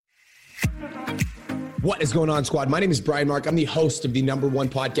What is going on, squad? My name is Brian Mark. I'm the host of the #1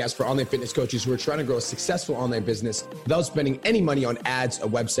 podcast for online fitness coaches who are trying to grow a successful online business without spending any money on ads, a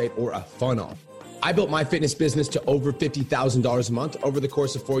website, or a funnel. I built my fitness business to over $50,000 a month over the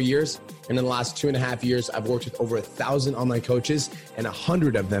course of 4 years. And in the last 2.5 years, I've worked with over 1,000 online coaches and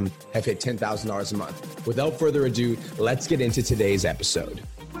 100 of them have hit $10,000 a month. Without further ado, let's get into today's episode.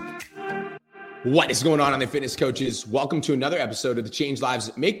 What is going on, online fitness coaches? Welcome to another episode of the Change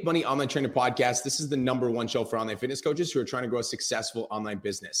Lives, Make Money Online Trainer podcast. This is the #1 show for online fitness coaches who are trying to grow a successful online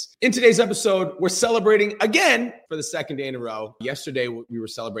business. In today's episode, we're celebrating again for the second day in a row. Yesterday, we were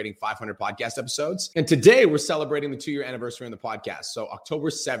celebrating 500 podcast episodes. And today, we're celebrating the 2-year anniversary on the podcast. So October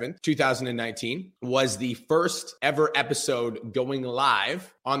 7th, 2019 was the first ever episode going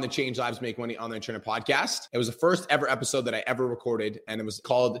live on the Change Lives, Make Money Online Trainer podcast. It was the first ever episode that I ever recorded, and it was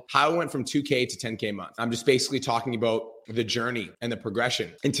called How I Went from 2K to 10K a month. I'm just basically talking about the journey and the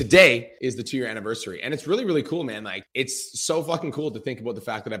progression. And today is the 2-year anniversary. And it's really, really cool, man. Like, it's so fucking cool to think about the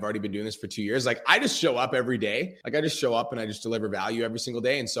fact that I've already been doing this for 2 years. Like, I just show up every day. Like, I just show up and I just deliver value every single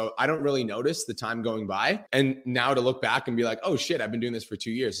day. And so I don't really notice the time going by. And now to look back and be like, oh shit, I've been doing this for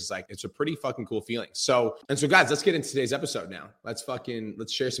 2 years. It's like, it's a pretty fucking cool feeling. So guys, let's get into today's episode now. Let's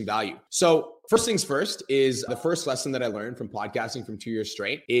share some value. So first things first is the first lesson that I learned from podcasting from 2 years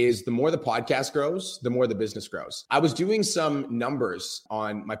straight is the more the podcast grows, the more the business grows. I was doing some numbers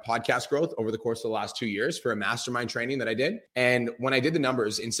on my podcast growth over the course of the last 2 years for a mastermind training that I did. And when I did the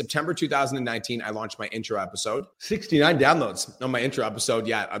numbers in September 2019, I launched my intro episode, 69 downloads on my intro episode.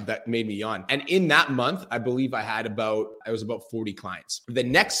 Yeah, that made me yawn. And in that month, I believe I was about 40 clients. The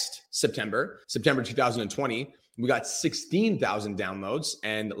next September 2020, we got 16,000 downloads.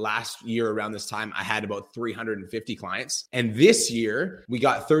 And last year around this time, I had about 350 clients. And this year, we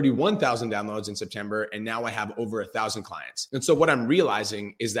got 31,000 downloads in September. And now I have over 1,000 clients. And so what I'm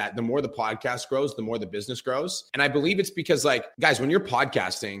realizing is that the more the podcast grows, the more the business grows. And I believe it's because, like, guys, when you're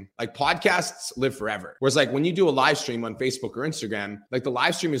podcasting, like, podcasts live forever. Whereas, like, when you do a live stream on Facebook or Instagram, like, the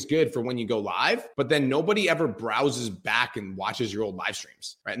live stream is good for when you go live, but then nobody ever browses back and watches your old live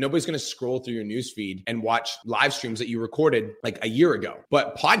streams, right? Nobody's going to scroll through your newsfeed and watch live streams that you recorded like a year ago.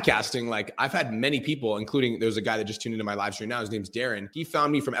 But podcasting, like, I've had many people, including there's a guy that just tuned into my live stream now. His name's Darren. He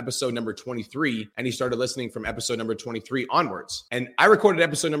found me from episode number 23 and he started listening from episode number 23 onwards. And I recorded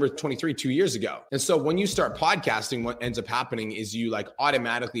episode number 23 2 years ago. And so when you start podcasting, what ends up happening is you like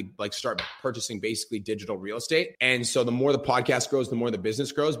automatically like start purchasing basically digital real estate. And so the more the podcast grows, the more the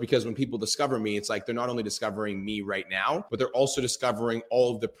business grows, because when people discover me, it's like they're not only discovering me right now, but they're also discovering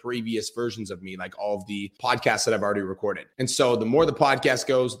all of the previous versions of me, like all of the podcasts that I've already recorded. And so the more the podcast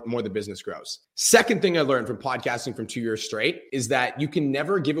goes, the more the business grows. Second thing I learned from podcasting from 2 years straight is that you can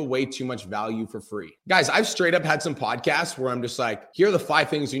never give away too much value for free. Guys, I've straight up had some podcasts where I'm just like, here are the 5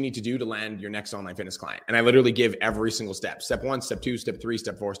 things you need to do to land your next online fitness client. And I literally give every single step. Step 1, step 2, step 3,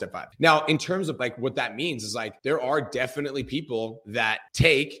 step 4, step 5. Now, in terms of like what that means is like, there are definitely people that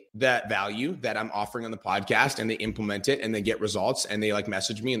take that value that I'm offering on the podcast and they implement it and they get results and they like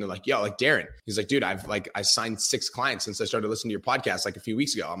message me and they're like, yo, like Darren, he's like, dude, I signed 6 clients since I started listening to your podcast like a few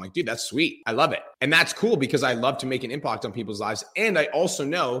weeks ago. I'm like, dude, that's sweet. I love it. And that's cool because I love to make an impact on people's lives. And I also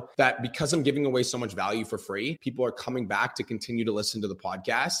know that because I'm giving away so much value for free, people are coming back to continue to listen to the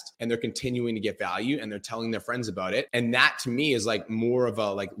podcast and they're continuing to get value and they're telling their friends about it. And that to me is like more of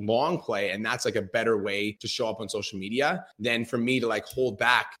a like long play. And that's like a better way to show up on social media than for me to like hold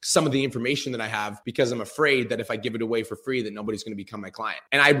back some of the information that I have because I'm afraid that if I give it away for free, that nobody's going to become my client.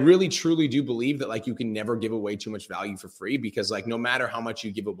 And I really, truly do believe that like you can never give away too much value for free because like no matter how much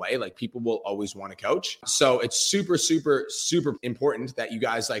you give away, like people will always want to coach. So it's super, super, super important that you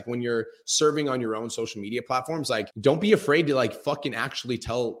guys, like when you're serving on your own social media platforms, like don't be afraid to like fucking actually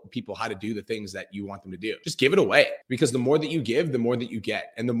tell people how to do the things that you want them to do. Just give it away because the more that you give, the more that you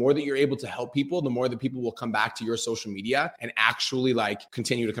get. And the more that you're able to help people, the more that people will come back to your social media and actually like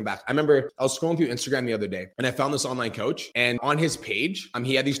continue to come back. I remember I was scrolling through Instagram the other day and I found this online coach and on his page,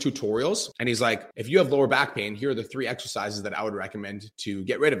 he had these tutorials and he's like, if you have lower back pain, here are the 3 exercises that I would recommend to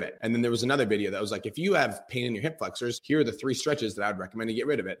get rid of it. And then there was another video that was like, if you have pain in your hip flexors, here are the 3 stretches that I would recommend to get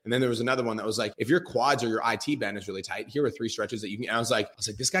rid of it. And then there was another one that was like, if your quads or your IT band is really tight, here are 3 stretches that you can, and I was like,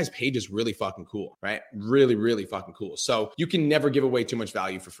 this guy's page is really fucking cool, right? Really, really fucking cool. So you can never give away too much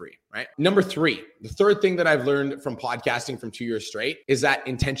value for free, right? Number 3, the third thing that I've learned from podcasting from 2 years straight is that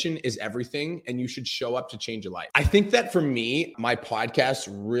intention is everything and you should show up to change your life. I think that for me, my podcast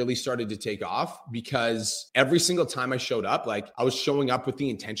really started to take off because because every single time I showed up, like I was showing up with the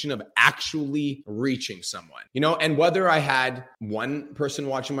intention of actually reaching someone, you know, and whether I had one person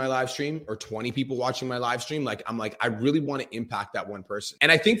watching my live stream or 20 people watching my live stream, like I'm like, I really want to impact that one person.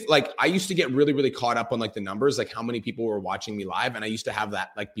 And I think like I used to get really, really caught up on like the numbers, like how many people were watching me live. And I used to have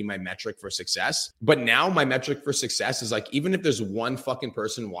that like be my metric for success. But now my metric for success is like, even if there's one fucking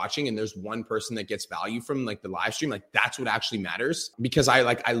person watching and there's one person that gets value from like the live stream, like that's what actually matters, because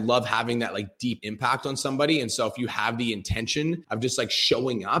I love having that like deep impact on somebody. And so if you have the intention of just like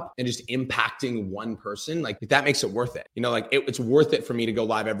showing up and just impacting one person, like that makes it worth it. You know, like it's worth it for me to go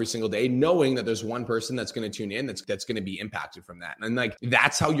live every single day, knowing that there's one person that's going to tune in that's going to be impacted from that. And like,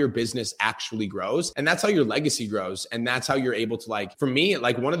 that's how your business actually grows. And that's how your legacy grows. And that's how you're able to like, for me,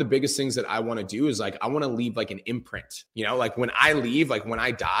 like one of the biggest things that I want to do is like, I want to leave like an imprint, you know, like when I leave, like when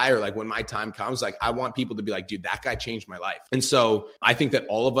I die or like when my time comes, like I want people to be like, dude, that guy changed my life. And so I think that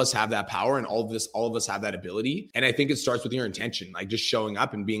all of us have that power and all of us have that ability. And I think it starts with your intention, like just showing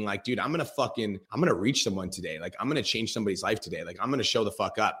up and being like, dude, I'm going to reach someone today. Like I'm going to change somebody's life today. Like I'm going to show the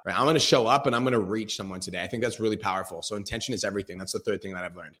fuck up, right? I'm going to show up and I'm going to reach someone today. I think that's really powerful. So intention is everything. That's the third thing that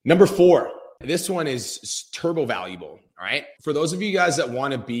I've learned. Number 4, this one is turbo valuable. All right. For those of you guys that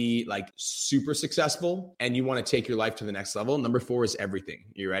want to be like super successful and you want to take your life to the next level, number 4 is everything.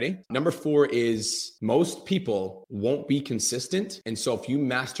 You ready? Number 4 is most people won't be consistent. And so if you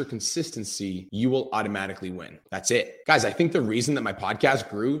master consistency, you will automatically win. That's it. Guys, I think the reason that my podcast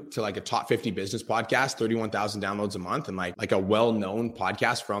grew to like a top 50 business podcast, 31,000 downloads a month, and like a well-known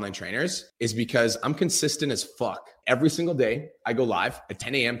podcast for online trainers is because I'm consistent as fuck. Every single day I go live at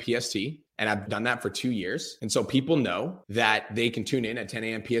 10 a.m. PST. And I've done that for 2 years. And so people know that they can tune in at 10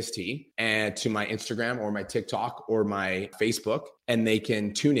 a.m. PST and to my Instagram or my TikTok or my Facebook, and they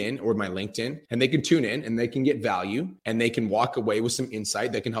can tune in, or my LinkedIn, and they can tune in and they can get value and they can walk away with some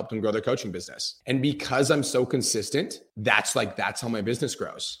insight that can help them grow their coaching business. And because I'm so consistent, that's how my business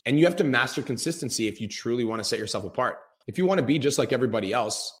grows. And you have to master consistency if you truly want to set yourself apart. If you want to be just like everybody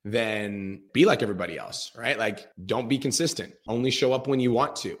else, then be like everybody else, right? Like, don't be consistent. Only show up when you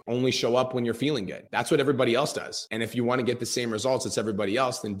want to. Only show up when you're feeling good. That's what everybody else does. And if you want to get the same results as everybody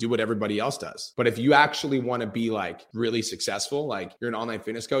else, then do what everybody else does. But if you actually want to be like really successful, like you're an online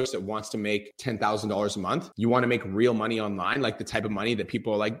fitness coach that wants to make $10,000 a month, you want to make real money online, like the type of money that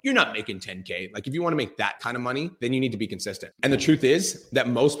people are like, you're not making 10K. Like if you want to make that kind of money, then you need to be consistent. And the truth is that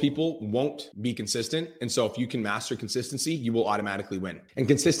most people won't be consistent. And so if you can master consistency, you will automatically win. And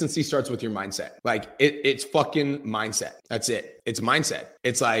consistency starts with your mindset. Like it's fucking mindset. That's it. It's mindset.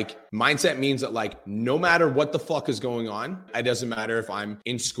 It's like mindset means that like no matter what the fuck is going on, it doesn't matter if I'm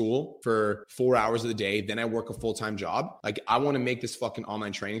in school for 4 hours of the day, then I work a full-time job. Like I want to make this fucking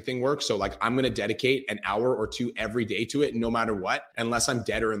online training thing work. So like I'm going to dedicate an hour or 2 every day to it, no matter what, unless I'm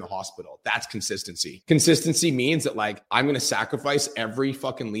dead or in the hospital. That's consistency. Consistency means that like I'm going to sacrifice every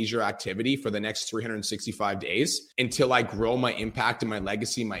fucking leisure activity for the next 365 days until I grow my impact and my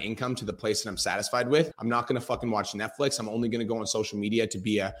legacy, my income to the place that I'm satisfied with. I'm not going to fucking watch Netflix. I'm only going to go on social media to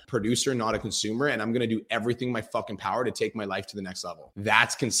be a producer, not a consumer. And I'm going to do everything in my fucking power to take my life to the next level.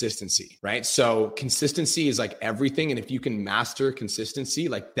 That's consistency, right? So consistency is like everything. And if you can master consistency,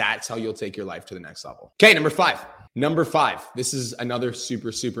 like that's how you'll take your life to the next level. Okay. Number 5. This is another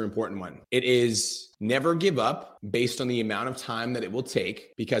super, super important one. It is never give up based on the amount of time that it will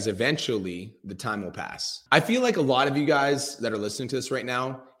take, because eventually the time will pass. I feel like a lot of you guys that are listening to this right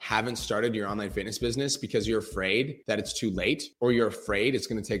now haven't started your online fitness business because you're afraid that it's too late, or you're afraid it's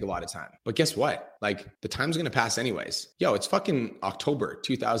going to take a lot of time. But guess what? Like the time's going to pass anyways. Yo, it's fucking October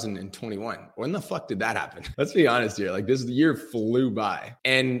 2021. When the fuck did that happen? Let's be honest here. Like this year flew by.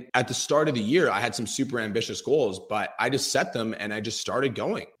 And at the start of the year, I had some super ambitious goals, but I just set them and I just started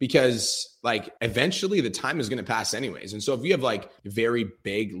going because like eventually the time is going to pass anyways. And so if you have like very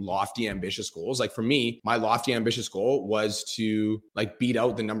big, lofty, ambitious goals, like for me, my lofty, ambitious goal was to like beat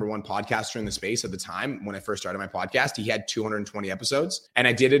out the #1 podcaster in the space at the time. When I first started my podcast, he had 220 episodes and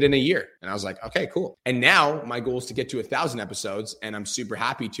I did it in a year. And I was like, okay, cool. And now my goal is to get to 1,000 episodes. And I'm super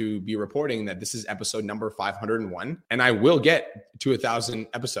happy to be reporting that this is episode number 501. And I will get to 1,000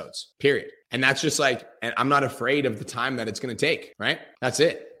 episodes, period. And that's just like, and I'm not afraid of the time that it's going to take, right? That's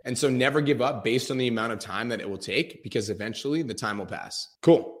it. And so never give up based on the amount of time that it will take, because eventually the time will pass.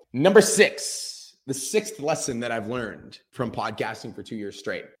 Cool. Number 6, the 6th lesson that I've learned from podcasting for 2 years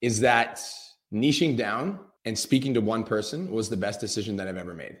straight is that niching down and speaking to one person was the best decision that I've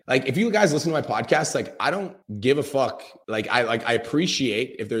ever made. Like, if you guys listen to my podcast, like, I don't give a fuck. I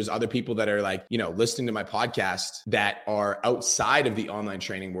appreciate if there's other people that are like, listening to my podcast that are outside of the online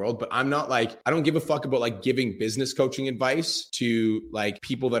training world, but I'm not like, I don't give a fuck about like giving business coaching advice to like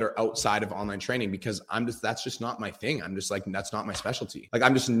people that are outside of online training, because that's just not my thing. I'm just like, that's not my specialty. Like,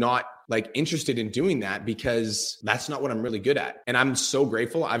 I'm just not like interested in doing that because that's not what I'm really good at. And I'm so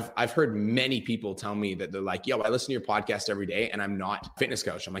grateful. I've heard many people tell me that they're like, yo, I listen to your podcast every day and I'm not a fitness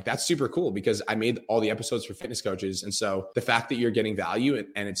coach. I'm like, that's super cool because I made all the episodes for fitness coaches. And so the fact that you're getting value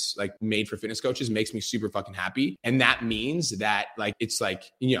and it's like made for fitness coaches makes me super fucking happy. And that means that like, it's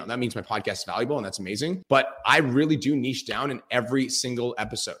like, that means my podcast is valuable and that's amazing. But I really do niche down in every single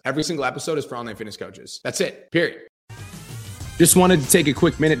episode. Every single episode is for online fitness coaches. That's it, period. Just wanted to take a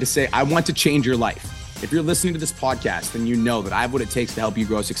quick minute to say, I want to change your life. If you're listening to this podcast, then you know that I have what it takes to help you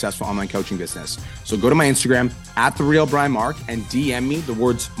grow a successful online coaching business. So go to my Instagram @TheRealBrianMark and DM me the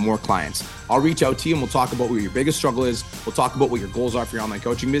words more clients. I'll reach out to you and we'll talk about what your biggest struggle is. We'll talk about what your goals are for your online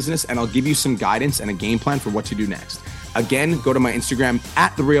coaching business, and I'll give you some guidance and a game plan for what to do next. Again, go to my Instagram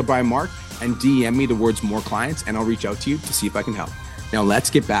 @TheRealBrianMark and DM me the words more clients, and I'll reach out to you to see if I can help. Now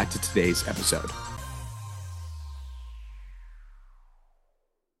let's get back to today's episode.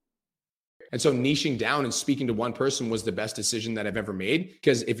 And so niching down and speaking to one person was the best decision that I've ever made.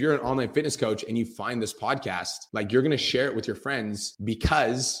 Because if you're an online fitness coach and you find this podcast, like, you're going to share it with your friends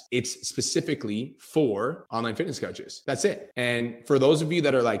because it's specifically for online fitness coaches. That's it. And for those of you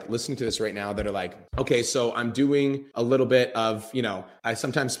that are like listening to this right now, that are like, okay, so I'm doing a little bit of, I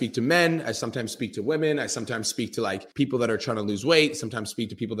sometimes speak to men, I sometimes speak to women, I sometimes speak to like people that are trying to lose weight, sometimes speak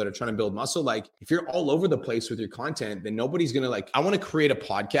to people that are trying to build muscle. Like, if you're all over the place with your content, then nobody's going to I want to create a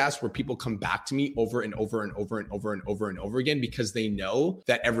podcast where people come back to me over and over and over and over and over and over again, because they know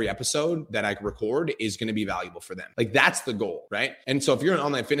that every episode that I record is going to be valuable for them. Like, that's the goal, right? And so if you're an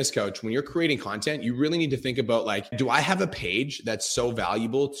online fitness coach, when you're creating content, you really need to think about like, do I have a page that's so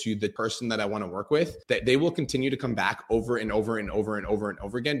valuable to the person that I want to work with that they will continue to come back over and over and over and over and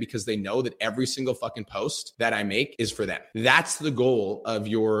over again, because they know that every single fucking post that I make is for them. That's the goal of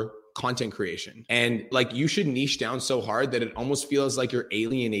your content creation. And like, you should niche down so hard that it almost feels like you're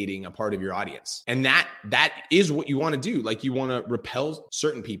alienating a part of your audience. And that is what you want to do. Like, you want to repel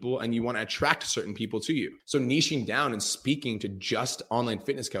certain people and you want to attract certain people to you. So niching down and speaking to just online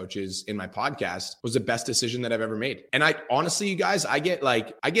fitness coaches in my podcast was the best decision that I've ever made. And I honestly, you guys, I get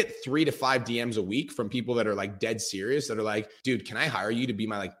 3 to 5 DMs a week from people that are like dead serious, that are like, dude, can I hire you to be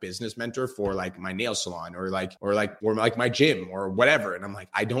my like business mentor for like my nail salon or my gym or whatever? And I'm like,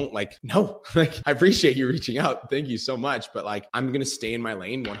 I don't no, I appreciate you reaching out. Thank you so much. But like, I'm going to stay in my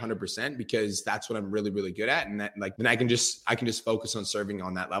lane 100% because that's what I'm really, really good at. And that then I can just focus on serving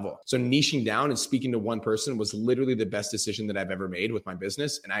on that level. So niching down and speaking to one person was literally the best decision that I've ever made with my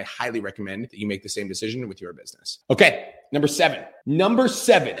business. And I highly recommend that you make the same decision with your business. Okay. Number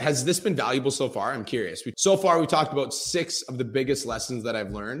seven, has this been valuable so far? I'm curious. So far, we talked about 6 of the biggest lessons that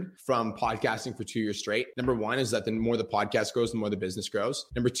I've learned from podcasting for 2 years straight. Number 1 is that the more the podcast grows, the more the business grows.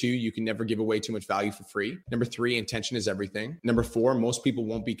 Number 2, you can never give away too much value for free. Number 3, intention is everything. Number 4, most people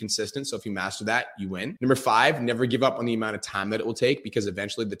won't be consistent. So if you master that, you win. Number 5, never give up on the amount of time that it will take, because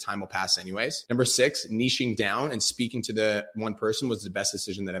eventually the time will pass anyways. Number 6, niching down and speaking to the one person was the best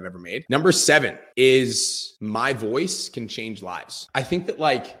decision that I've ever made. Number 7 is my voice can change lives. I think that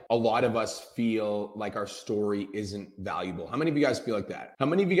like a lot of us feel like our story isn't valuable. How many of you guys feel like that? How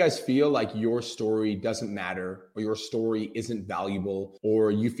many of you guys feel like your story doesn't matter, or your story isn't valuable,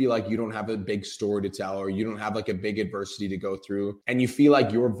 or you feel like you don't have a big story to tell, or you don't have like a big adversity to go through, and you feel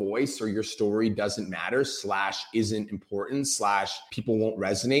like your voice or your story doesn't matter / isn't important / people won't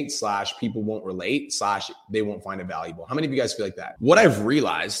resonate / people won't relate / they won't find it valuable? How many of you guys feel like that? What I've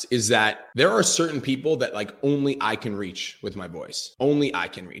realized is that there are certain people that like only I can reach with my voice. Only I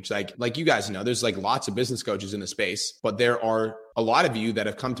can reach. Like you guys know, there's like lots of business coaches in the space, but there are a lot of you that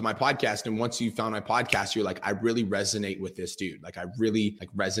have come to my podcast. And once you found my podcast, you're like, I really resonate with this dude. Like I really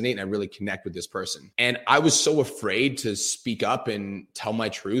resonate and I really connect with this person. And I was so afraid to speak up and tell my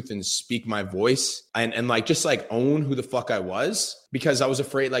truth and speak my voice and like, just like own who the fuck I was, because I was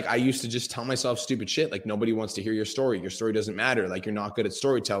afraid. Like I used to just tell myself stupid shit. Like nobody wants to hear your story. Your story doesn't matter. Like you're not good at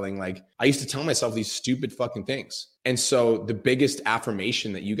storytelling. Like I used to tell myself these stupid fucking things. And so the biggest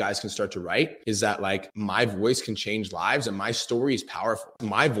affirmation that you guys can start to write is that like my voice can change lives and my story story is powerful.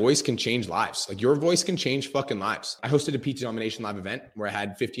 My voice can change lives. Like your voice can change fucking lives. I hosted a PT Domination Live event where I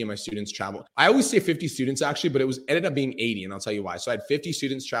had 50 of my students travel. I always say 50 students actually, but it ended up being 80, and I'll tell you why. So I had 50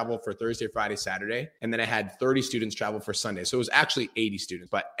 students travel for Thursday, Friday, Saturday, and then I had 30 students travel for Sunday. So it was actually 80 students.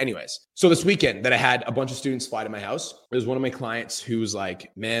 But anyways, so this weekend that I had a bunch of students fly to my house, it was one of my clients who was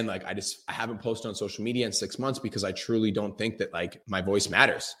like, man, like I haven't posted on social media in 6 months because I truly don't think that like my voice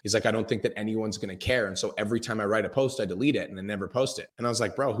matters. He's like, I don't think that anyone's going to care. And so every time I write a post, I delete it and then never post it. And I was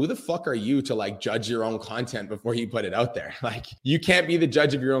like, bro, who the fuck are you to like judge your own content before you put it out there? Like you can't be the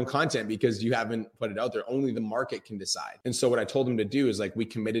judge of your own content because you haven't put it out there. Only the market can decide. And so what I told him to do is like, we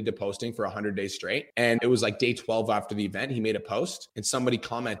committed to posting for 100 days straight. And it was like day 12 after the event, he made a post and somebody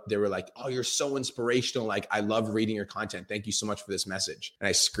commented, they were like, oh, you're so inspirational. Like, I love reading your content. Thank you so much for this message. And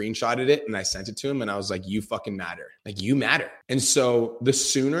I screenshotted it and I sent it to him. And I was like, you fucking matter. Like you matter. And so the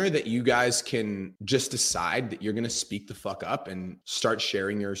sooner that you guys can just decide that you're going to speak the fuck up and start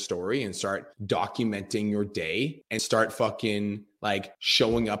sharing your story and start documenting your day and start fucking like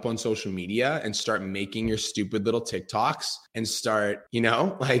showing up on social media and start making your stupid little TikToks and start,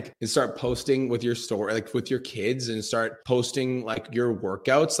 and start posting with your story, like with your kids and start posting like your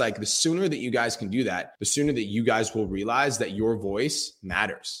workouts. Like the sooner that you guys can do that, the sooner that you guys will realize that your voice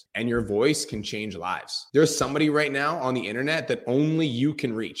matters and your voice can change lives. There's somebody right now on the internet that only you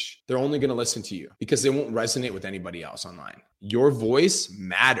can reach. They're only going to listen to you because they won't resonate with anybody else online. Your voice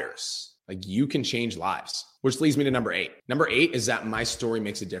matters. Like you can change lives. Which leads me to number 8. Number 8 is that my story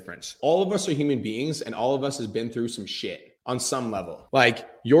makes a difference. All of us are human beings and all of us has been through some shit on some level. Like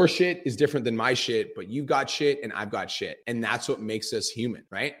your shit is different than my shit, but you've got shit and I've got shit. And that's what makes us human,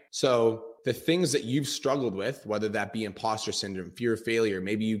 right? So the things that you've struggled with, whether that be imposter syndrome, fear of failure,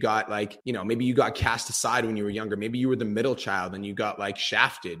 maybe you got maybe you got cast aside when you were younger. Maybe you were the middle child and you got like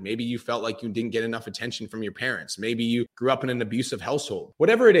shafted. Maybe you felt like you didn't get enough attention from your parents. Maybe you grew up in an abusive household.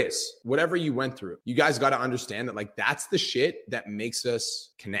 Whatever it is, whatever you went through, you guys got to understand that like that's the shit that makes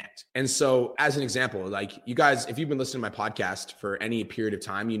us connect. And so as an example, like you guys, if you've been listening to my podcast for any period of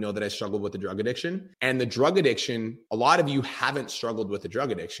time, you know that I struggled with the drug addiction. And the drug addiction, a lot of you haven't struggled with the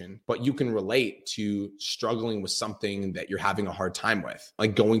drug addiction, but you can relate to struggling with something that you're having a hard time with,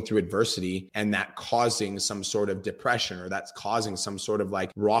 like going through adversity and that causing some sort of depression or that's causing some sort of like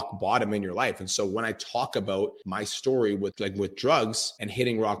rock bottom in your life. And so when I talk about my story with drugs and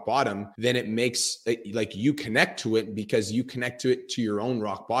hitting rock bottom, then it makes like you connect to it because you connect to it to your own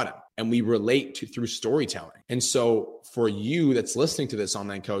rock bottom. And we relate to through storytelling. And so for you that's listening to this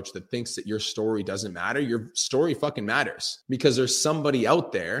online coach that thinks that your story doesn't matter, your story fucking matters because there's somebody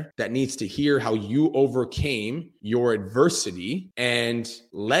out there that needs to hear how you overcame your adversity and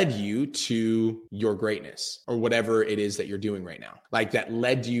led you to your greatness or whatever it is that you're doing right now. Like that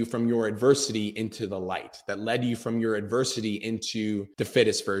led you from your adversity into the light, that led you from your adversity into the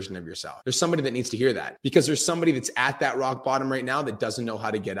fittest version of yourself. There's somebody that needs to hear that because there's somebody that's at that rock bottom right now that doesn't know how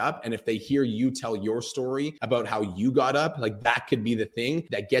to get up. And if they hear you tell your story about how you got up, like that could be the thing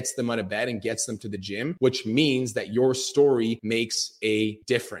that gets them out of bed and gets them to the gym, which means that your story makes a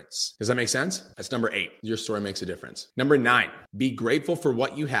difference. Does that make sense? That's number 8. Your story makes a difference. Number 9, be grateful for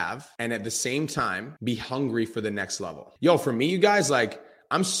what you have. And at the same time, be hungry for the next level. Yo, for me, you guys, like,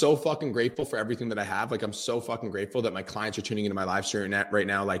 I'm so fucking grateful for everything that I have. Like, I'm so fucking grateful that my clients are tuning into my live stream right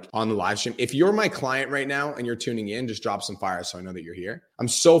now, like on the live stream. If you're my client right now and you're tuning in, just drop some fire so I know that you're here. I'm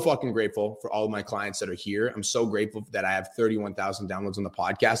so fucking grateful for all of my clients that are here. I'm so grateful that I have 31,000 downloads on the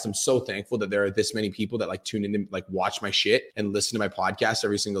podcast. I'm so thankful that there are this many people that like tune in and like watch my shit and listen to my podcast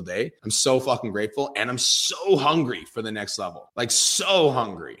every single day. I'm so fucking grateful. And I'm so hungry for the next level. Like so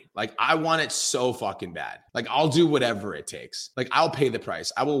hungry. Like I want it so fucking bad. Like I'll do whatever it takes. Like I'll pay the price.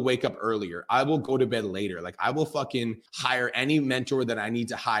 I will wake up earlier. I will go to bed later. Like I will fucking hire any mentor that I need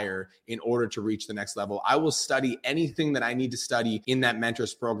to hire in order to reach the next level. I will study anything that I need to study in that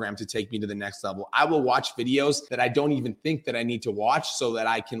mentor's program to take me to the next level. I will watch videos that I don't even think that I need to watch so that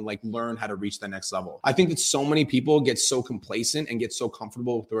I can like learn how to reach the next level. I think that so many people get so complacent and get so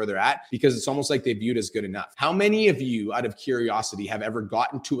comfortable with where they're at because it's almost like they view it as good enough. How many of you out of curiosity have ever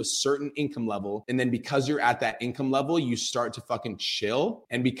gotten to a certain income level and then because you're at that income level, you start to fucking chill?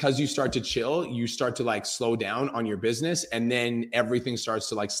 And because you start to chill, you start to like slow down on your business and then everything starts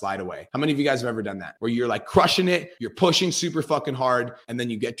to like slide away. How many of you guys have ever done that? Where you're like crushing it, you're pushing super fucking hard, and then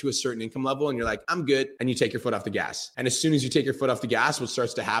you get to a certain income level and you're like, I'm good. And you take your foot off the gas. And as soon as you take your foot off the gas, what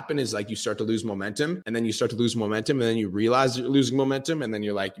starts to happen is like you start to lose momentum and then you start to lose momentum and then you realize you're losing momentum. And then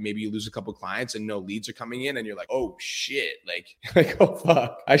you're like, maybe you lose a couple clients and no leads are coming in and you're like, oh shit, like, oh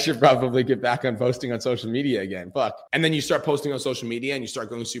fuck, I should probably get back on posting on social media again. Fuck. And then you start posting on social media and you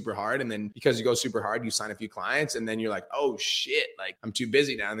start going super hard. And then because you go super hard, you sign a few clients and then you're like, oh shit, like I'm too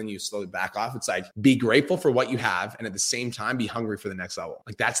busy now. And then you slowly back off. It's like, be grateful for what you have. And at the same time, be hungry for the next level.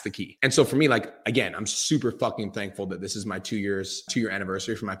 Like that's the key. And so for me, like, again, I'm super fucking thankful that this is my 2-year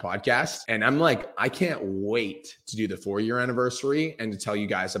anniversary for my podcast. And I'm like, I can't wait to do the 4-year anniversary and to tell you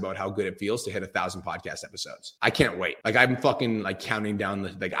guys about how good it feels to hit 1,000 podcast episodes. I can't wait. Like I'm fucking like counting down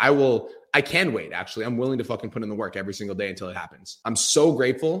I can wait, actually. I'm willing to fucking put in the work every single day until it happens. I'm so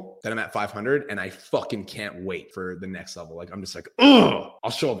grateful that I'm at 500 and I fucking can't wait for the next level. Like, I'm just like, oh, I'll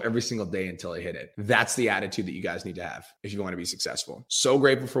show up every single day until I hit it. That's the attitude that you guys need to have if you want to be successful. So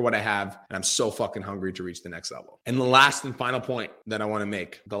grateful for what I have. And I'm so fucking hungry to reach the next level. And the last and final point that I want to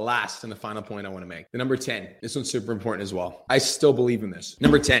make, the number 10, this one's super important as well. I still believe in this.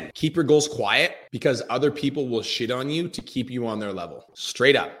 Number 10, keep your goals quiet because other people will shit on you to keep you on their level.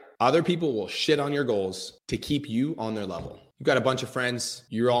 Straight up. Other people will shit on your goals to keep you on their level. You've got a bunch of friends.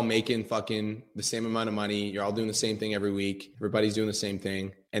 You're all making fucking the same amount of money. You're all doing the same thing every week. Everybody's doing the same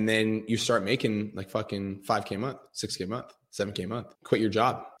thing. And then you start making like fucking 5K a month, 6K a month, 7K a month. Quit your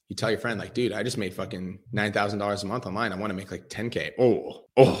job. You tell your friend like, dude, I just made fucking $9,000 a month online. I want to make like 10K.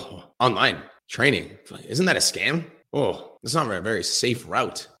 Oh, online training. Isn't that a scam? Oh, that's not a very safe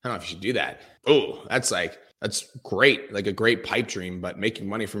route. I don't know if you should do that. Oh, that's great, like a great pipe dream, but making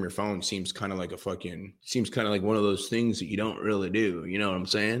money from your phone seems kind of like one of those things that you don't really do. You know what I'm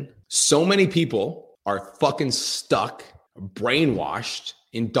saying? So many people are fucking stuck, brainwashed,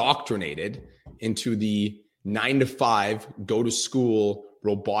 indoctrinated into the 9-to-5, go to school,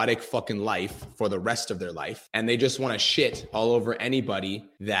 robotic fucking life for the rest of their life. And they just want to shit all over anybody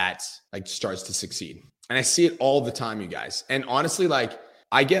that like starts to succeed. And I see it all the time, you guys. And honestly, like,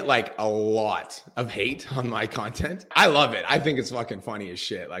 I get like a lot of hate on my content. I love it. I think it's fucking funny as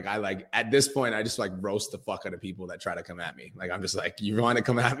shit. Like at this point, I just like roast the fuck out of people that try to come at me. Like, I'm just like, you want to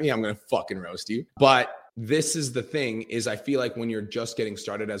come at me? I'm going to fucking roast you. But this is the thing is I feel like when you're just getting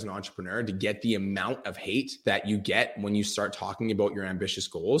started as an entrepreneur, to get the amount of hate that you get when you start talking about your ambitious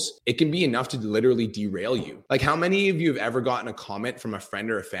goals, it can be enough to literally derail you. Like how many of you have ever gotten a comment from a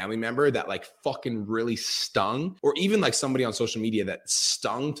friend or a family member that like fucking really stung, or even like somebody on social media that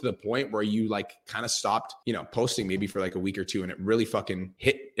stung to the point where you like kind of stopped, posting maybe for like a week or two and it really fucking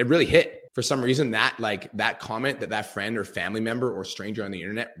hit. It really hit. For some reason that comment that friend or family member or stranger on the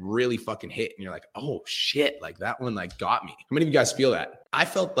internet really fucking hit. And you're like, oh shit, like that one like got me. How many of you guys feel that? I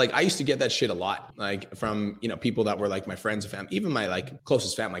felt like I used to get that shit a lot, like from, people that were like my friends and family, even my like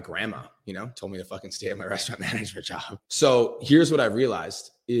closest family, my grandma, told me to fucking stay at my restaurant management job. So here's what I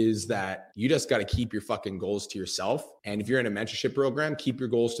realized is that you just got to keep your fucking goals to yourself. And if you're in a mentorship program, keep your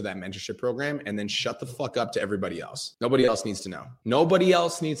goals to that mentorship program and then shut the fuck up to everybody else. Nobody else needs to know. Nobody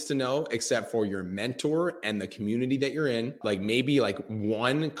else needs to know except for your mentor and the community that you're in. Like maybe like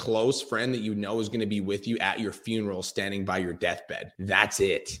one close friend that is going to be with you at your funeral, standing by your deathbed. That's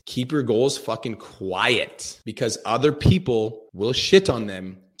it. Keep your goals fucking quiet because other people will shit on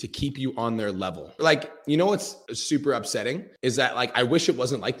them to keep you on their level. Like, what's super upsetting is that like, I wish it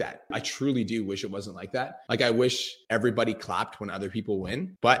wasn't like that. I truly do wish it wasn't like that. Like, I wish everybody clapped when other people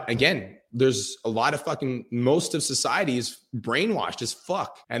win. But again, there's a lot of most of society is brainwashed as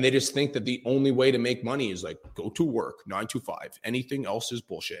fuck. And they just think that the only way to make money is like, go to work 9 to 5. Anything else is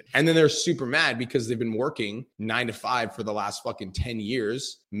bullshit. And then they're super mad because they've been working 9 to 5 for the last fucking 10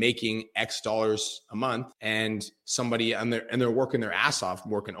 years, making X dollars a month. And they're working their ass off,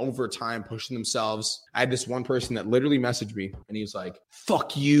 working overtime, pushing themselves. I had this one person that literally messaged me and he was like,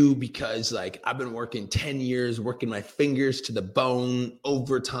 fuck you, because like I've been working 10 years, working my fingers to the bone,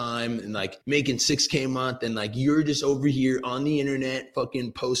 overtime, and like making 6K a month, and like you're just over here on the internet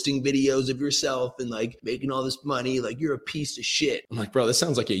fucking posting videos of yourself and like making all this money, like you're a piece of shit. I'm like, bro, this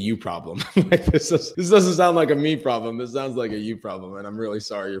sounds like a you problem. Like this doesn't sound like a me problem. This sounds like a you problem. And I'm really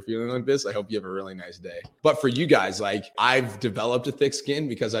sorry you're feeling like this. I hope you have a really nice day. But for you guys, like I've developed a thick skin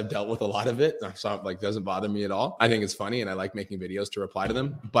because I've dealt with a lot of it. So it like doesn't bother me at all. I think it's funny and I like making videos to reply to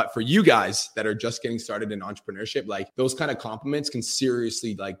them. But for you guys that are just getting started in entrepreneurship, like those kind of compliments can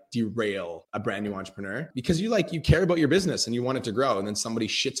seriously like derail a brand new entrepreneur because you care about your business and you want it to grow, and then somebody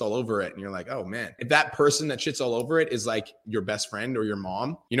shits all over it and you're like, oh man, if that person that shits all over it is like your best friend or your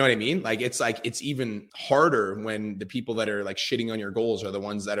mom, you know what I mean? Like it's even harder when the people that are like shitting on your goals are the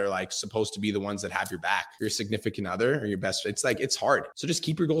ones that are like supposed to be the ones that have your back, your significant other or your best. It's hard. So just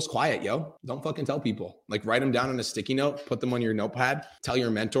keep your goals quiet, yo. Don't fucking tell people. Like write them down on a sticky note, put them on your notepad, tell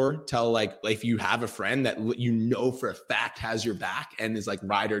your mentor, tell like if you have a friend that for a fact has your back and is like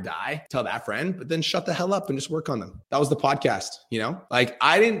ride or die, lie, tell that friend, but then shut the hell up and just work on them. That was the podcast, Like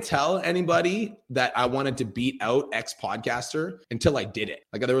I didn't tell anybody that I wanted to beat out X podcaster until I did it.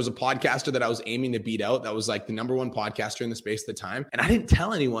 Like there was a podcaster that I was aiming to beat out that was like the number one podcaster in the space at the time. And I didn't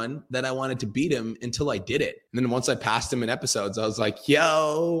tell anyone that I wanted to beat him until I did it. And then once I passed him in episodes, I was like,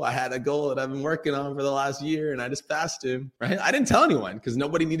 yo, I had a goal that I've been working on for the last year and I just passed him, right? I didn't tell anyone because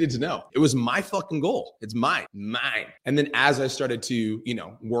nobody needed to know. It was my fucking goal. It's mine. And then as I started to,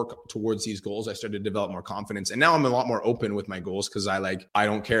 work towards these goals, I started to develop more confidence. And now I'm a lot more open with my goals because I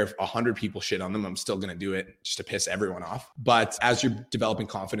don't care if 100 people shit on them. I'm still going to do it just to piss everyone off. But as you're developing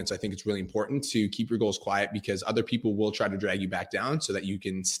confidence, I think it's really important to keep your goals quiet because other people will try to drag you back down so that you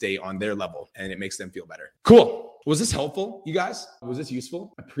can stay on their level and it makes them feel better. Cool. Was this helpful, you guys? Was this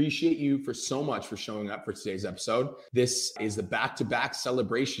useful? Appreciate you for so much for showing up for today's episode. This is the back-to-back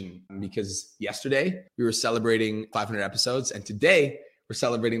celebration because yesterday we were celebrating 500 episodes and today we're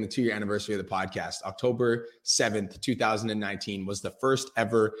celebrating the 2-year anniversary of the podcast. October 7th, 2019 was the first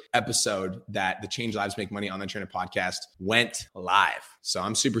ever episode that the Change Lives Make Money Online Trainer podcast went live. So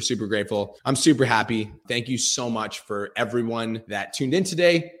I'm super, super grateful. I'm super happy. Thank you so much for everyone that tuned in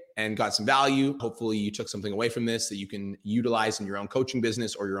today and got some value. Hopefully you took something away from this that you can utilize in your own coaching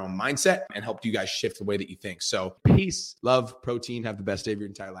business or your own mindset and helped you guys shift the way that you think. So peace, love, protein, have the best day of your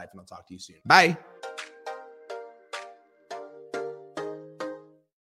entire life. And I'll talk to you soon. Bye.